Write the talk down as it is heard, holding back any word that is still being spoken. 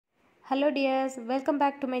Hello dears, welcome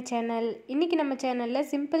back to my channel. இன்னைக்கு நம்ம சேனல்ல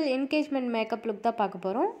simple engagement makeup look தான் பார்க்க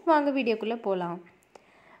போறோம். வாங்க வீடியோக்குள்ள போலாம்.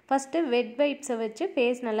 First wet wipes வச்சு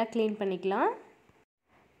face நல்லா clean பண்ணிக்கலாம்.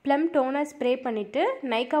 Plum toner spray பண்ணிட்டு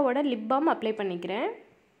நைகாவோட lip balm அப்ளை பண்ணிக்கிறேன்.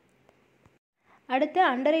 அடுத்து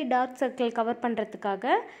under eye dark circle cover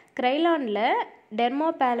பண்றதுக்காக Kryolanல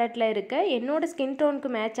Derma paletteல இருக்க என்னோட skin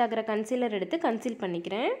toneக்கு மேட்ச் ஆகுற concealer எடுத்து conceal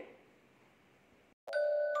பண்ணிக்கிறேன்.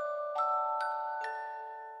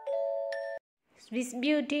 Swiss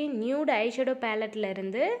Beauty nude eyeshadow palette la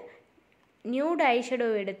irundhu nude eyeshadow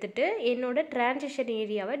எடுத்துட்டு என்னோட transition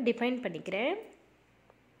ஏரியாவை define பண்ணிக்கிறேன்.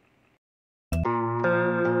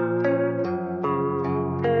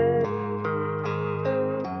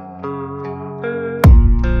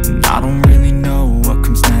 I don't really know what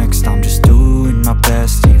comes next. I'm just doing my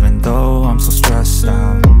best even though I'm so stressed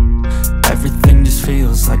out. Everything just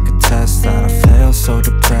feels like a test that I fail, so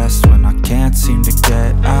depressed when I can't seem to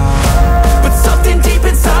get out. But something deep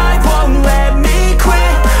inside won't let me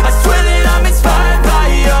quit. I swear that I'm inspired by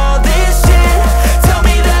all this shit. Tell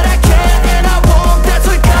me that I can and I won't. That's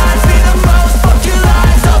what guides me the most. Fuck your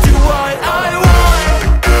lies, I'll do what I want.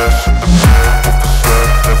 The gas in the back of the set,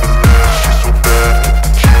 never leaves. She's so bad that the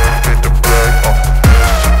can't hit the brag.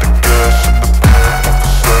 The gas in the back of the set,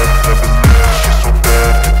 never leaves. She's so bad that the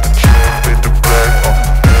can't hit the brag.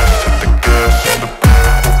 The gas in the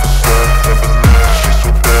back of the set, never leaves. She's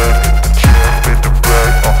so bad that the can't hit the brag. The gas in the back of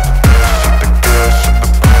the set, never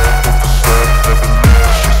leaves.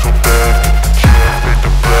 She's so bad that the can't hit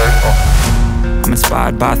the brag. I'm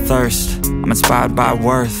inspired by thirst, I'm inspired by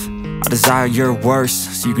worth. I desire your worst,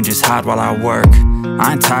 so you can just hide while I work.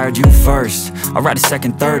 I ain't tired, you first. I'll write a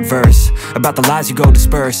second, third verse about the lies you go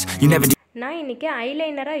disperse. You never do. நான் இன்னைக்கு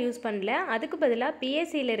ஐலைனரா use பண்ணல, அதுக்கு பதிலா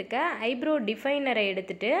PSC ல இருக்க eyebrow டிஃபைனரை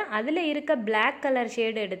எடுத்துட்டு அதுல இருக்க Black கலர்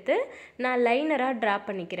ஷேட் எடுத்து நான் லைனரா டிரா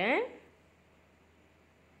பண்ணிக்கிறேன்.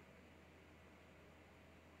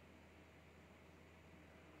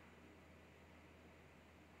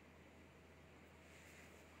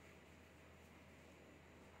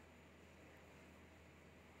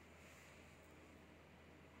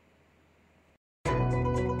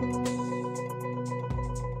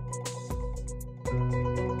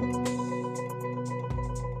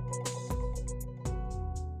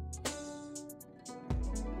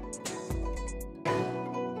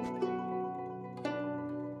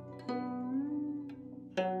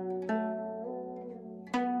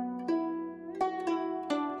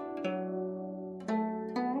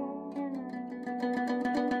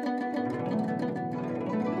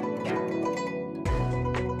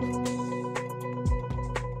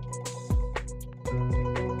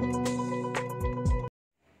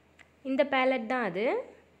 இந்த palette தான் அது.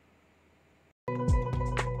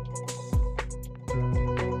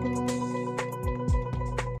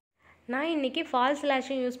 நான் இன்னைக்கு ஃபால்ஸ்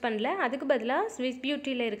லாஷும் யூஸ் பண்ணல, அதுக்கு பதிலா Swiss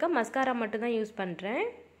Beauty ல இருக்க மஸ்காரா மட்டும் தான் யூஸ் பண்றேன்.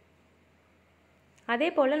 அதே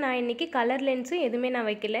போல நான் இன்னைக்கு கலர் லென்ஸும் எதுமே நான்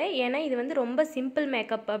வைக்கல, ஏனா இது வந்து ரொம்ப சிம்பிள்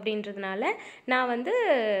மேக்கப் அப்படின்றதுனால நான் வந்து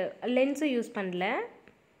லென்ஸும் யூஸ் பண்ணல.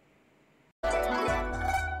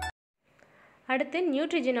 அடுத்து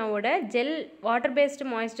நியூட்ரிஜினாவோட gel water paste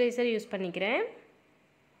moisturiser use பண்ணிக்கிறேன்.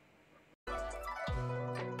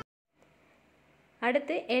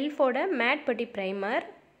 அடுத்து எல்ஃபோட மேட் பட்டி primer.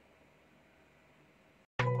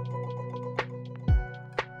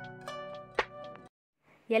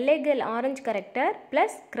 LA Girl orange character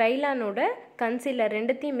plus Kryolanோட concealer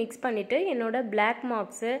ரெண்டுத்தையும் மிக்ஸ் பண்ணிட்டு என்னோட black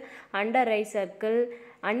marks, under eye circle,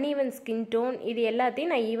 uneven skin tone இது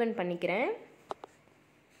எல்லாத்தையும் நான் ஈவன் பண்ணிக்கிறேன்.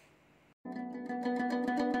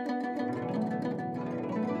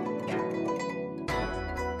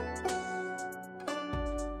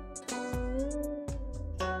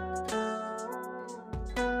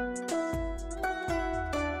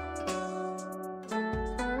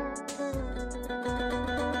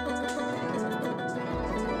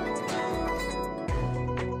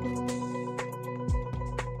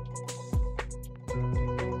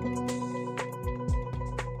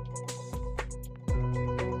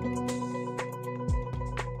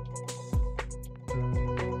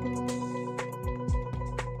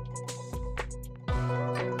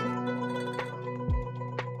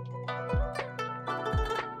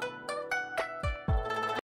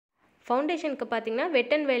 ஃபவுண்டேஷனுக்கு பார்த்தீங்கன்னா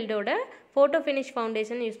வெட் and வைல்டோட photo finish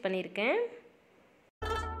foundation use பண்ணியிருக்கேன்.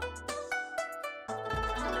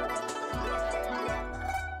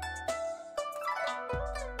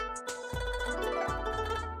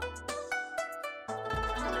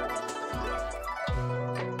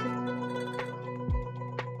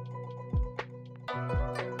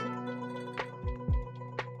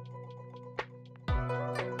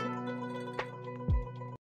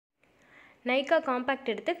 நைக்கா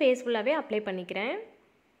காம்பேக்ட் எடுத்து ஃபேஸ் ஃபுல்லாகவே அப்ளை பண்ணிக்கிறேன்.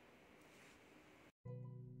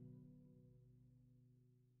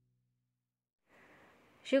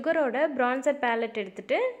 சுகரோட பிரான்சர் பேலட்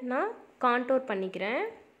எடுத்துகிட்டு நான் கான்டோர் பண்ணிக்கிறேன்.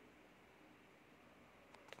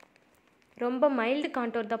 ரொம்ப மைல்டு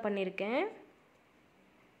கான்டோர் தான் பண்ணியிருக்கேன்.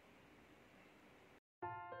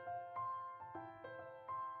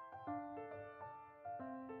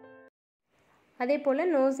 அதே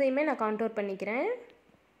போல் நோஸையுமே நான் கான்டோர் பண்ணிக்கிறேன்.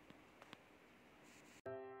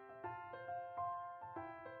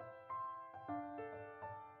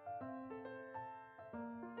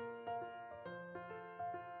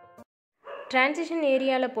 ட்ரான்சிஷன்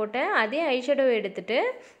ஏரியாவில் போட்ட அதே ஐஷேடோ எடுத்துகிட்டு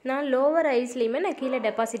நான் லோவர் ஐஸ்லேயுமே நான் கீழே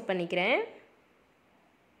டெபாசிட் பண்ணிக்கிறேன்.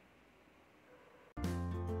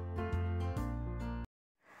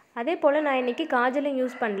 அதே போல் நான் இன்றைக்கி காஜலும்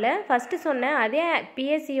யூஸ் பண்ணல. ஃபஸ்ட்டு சொன்னேன் அதே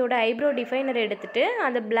பிஎஸ்சியோட ஐப்ரோ டிஃபைனர் எடுத்துகிட்டு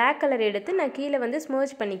அந்த பிளாக் கலர் எடுத்து நான் கீழே வந்து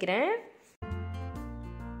ஸ்மர்ஜ் பண்ணிக்கிறேன்.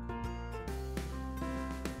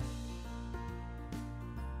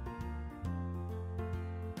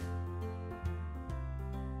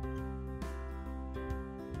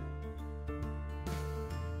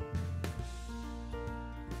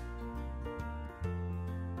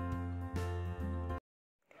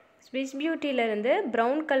 Swiss பியூட்டியிலேருந்து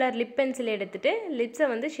brown colour lip pencil எடுத்துகிட்டு லிப்ஸை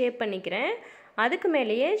வந்து ஷேப் பண்ணிக்கிறேன். அதுக்கு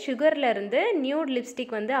மேலேயே சுகர்லேருந்து நியூட்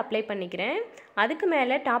லிப்ஸ்டிக் வந்து அப்ளை பண்ணிக்கிறேன். அதுக்கு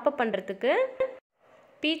மேலே டாப்அப் பண்ணுறதுக்கு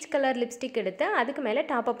பீச் கலர் லிப்ஸ்டிக் எடுத்து அதுக்கு மேலே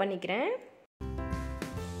டாப்அப் பண்ணிக்கிறேன்.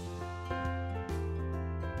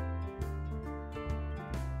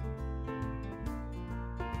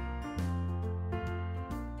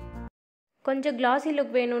 கொஞ்சம் கிளாஸி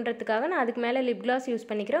லுக் வேணுன்றதுக்காக நான் அதுக்கு மேலே லிப் கிளாஸ்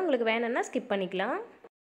யூஸ் பண்ணிக்கிறேன். உங்களுக்கு வேணும்னா ஸ்கிப் பண்ணிக்கலாம்.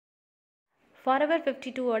 ஃபாரெவர்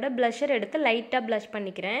 52ஓட ப்ளஷர் எடுத்து லைட்டாக ப்ளஷ்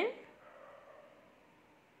பண்ணிக்கிறேன்.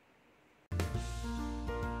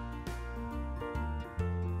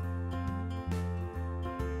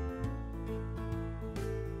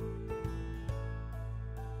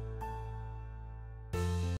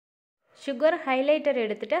 சுகர் ஹைலைட்டர்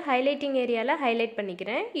எடுத்துகிட்டு ஹைலைட்டிங் ஏரியாவில் ஹைலைட்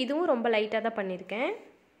பண்ணிக்கிறேன். இதுவும் ரொம்ப லைட்டாக தான் பண்ணியிருக்கேன்.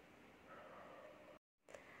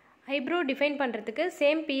 ஐப்ரோ டிஃபைன் பண்ணுறதுக்கு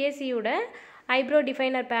சேம் பிஎஸ்சியோட ஐப்ரோ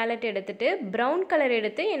டிஃபைனர் பேலட் எடுத்துகிட்டு ப்ரௌன் கலர்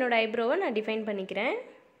எடுத்து என்னோடய ஐப்ரோவை நான் டிஃபைன் பண்ணிக்கிறேன்.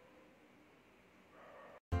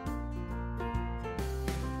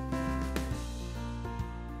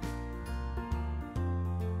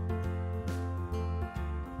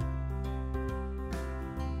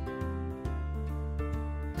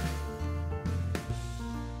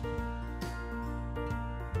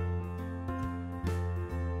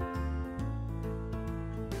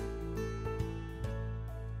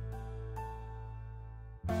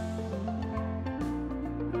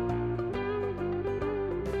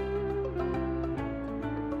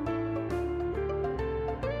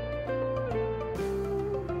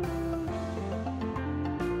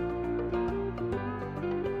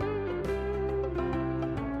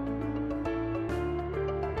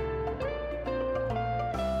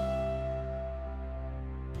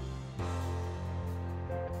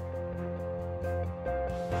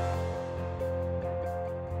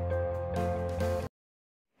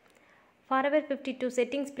 ஃபாரெவர் 52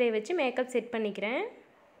 செட்டிங் ஸ்ப்ரே வச்சு மேக்கப் செட் பண்ணிக்கிறேன்.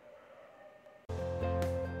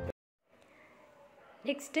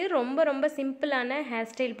 நெக்ஸ்ட்டு ரொம்ப சிம்பிளான ஹேர்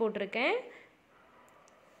ஸ்டைல் போட்டிருக்கேன்.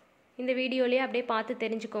 இந்த வீடியோலேயே அப்படியே பார்த்து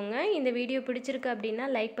தெரிஞ்சுக்கோங்க. இந்த வீடியோ பிடிச்சிருக்கு அப்படின்னா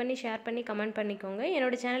லைக் பண்ணி ஷேர் பண்ணி கமெண்ட் பண்ணிக்கோங்க.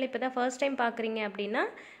 என்னோடய சேனல் இப்போ தான் ஃபர்ஸ்ட் டைம் பார்க்குறீங்க அப்படின்னா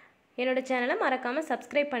என்னோடய சேனலை மறக்காமல்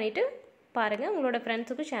சப்ஸ்கிரைப் பண்ணிவிட்டு பாருங்கள். உங்களோட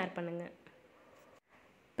ஃப்ரெண்ட்ஸுக்கும் ஷேர் பண்ணுங்கள்.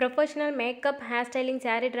 Professional makeup, hair styling,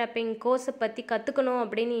 sari dropping கோர்ஸை பற்றி கற்றுக்கணும்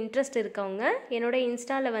அப்படின்னு இன்ட்ரெஸ்ட் இருக்கவங்க என்னோடய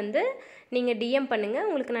இன்ஸ்டாவில் வந்து நீங்கள் டிஎம் பண்ணுங்கள்.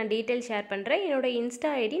 உங்களுக்கு நான் டீட்டெயில் ஷேர் பண்ணுறேன். என்னோடய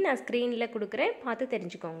இன்ஸ்டா ஐடி நான் ஸ்க்ரீனில் கொடுக்குறேன், பார்த்து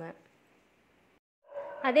தெரிஞ்சுக்கோங்க.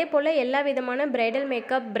 அதே போல் எல்லா விதமான bridal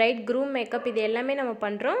makeup, bright groom makeup இது எல்லாமே நம்ம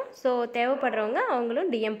பண்ணுறோம். ஸோ தேவைப்படுறவங்க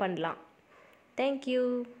அவங்களும் டிஎம் பண்ணலாம். தேங்க்யூ.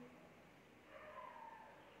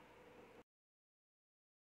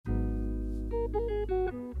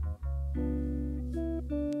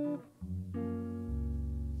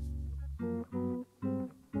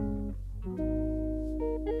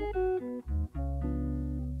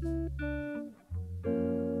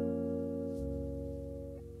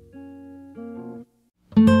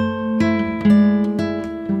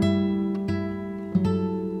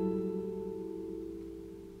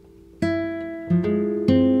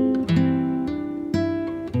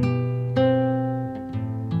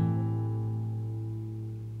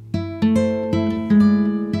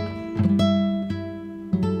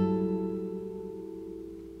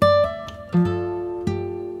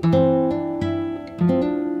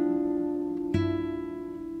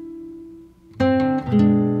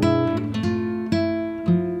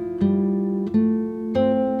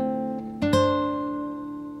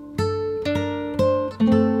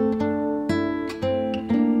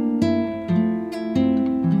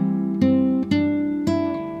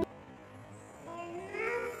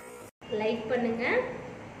 லைக் பண்ணுங்க,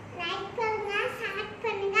 ஷேர்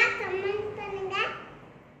பண்ணுங்க, கமெண்ட் பண்ணுங்க.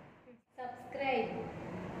 சப்ஸ்கிரைப்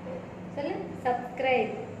சொல்லு,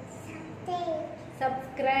 subscribe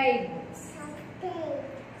subscribe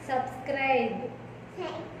subscribe subscribe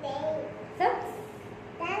subscribe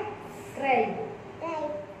subscribe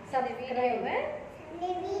சப்ஸ்கிரைபை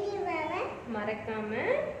மறக்காம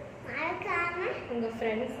உங்க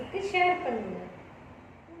ஃப்ரெண்ட்ஸுக்கு ஷேர் பண்ணுங்க.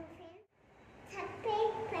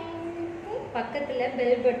 பக்கத்துல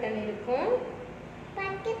பெல் பட்டன் இருக்கும்,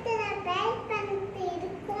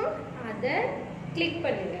 அதை கிளிக்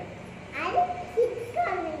பண்ணுங்க.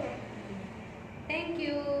 Thank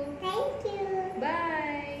you. Thank you. Bye.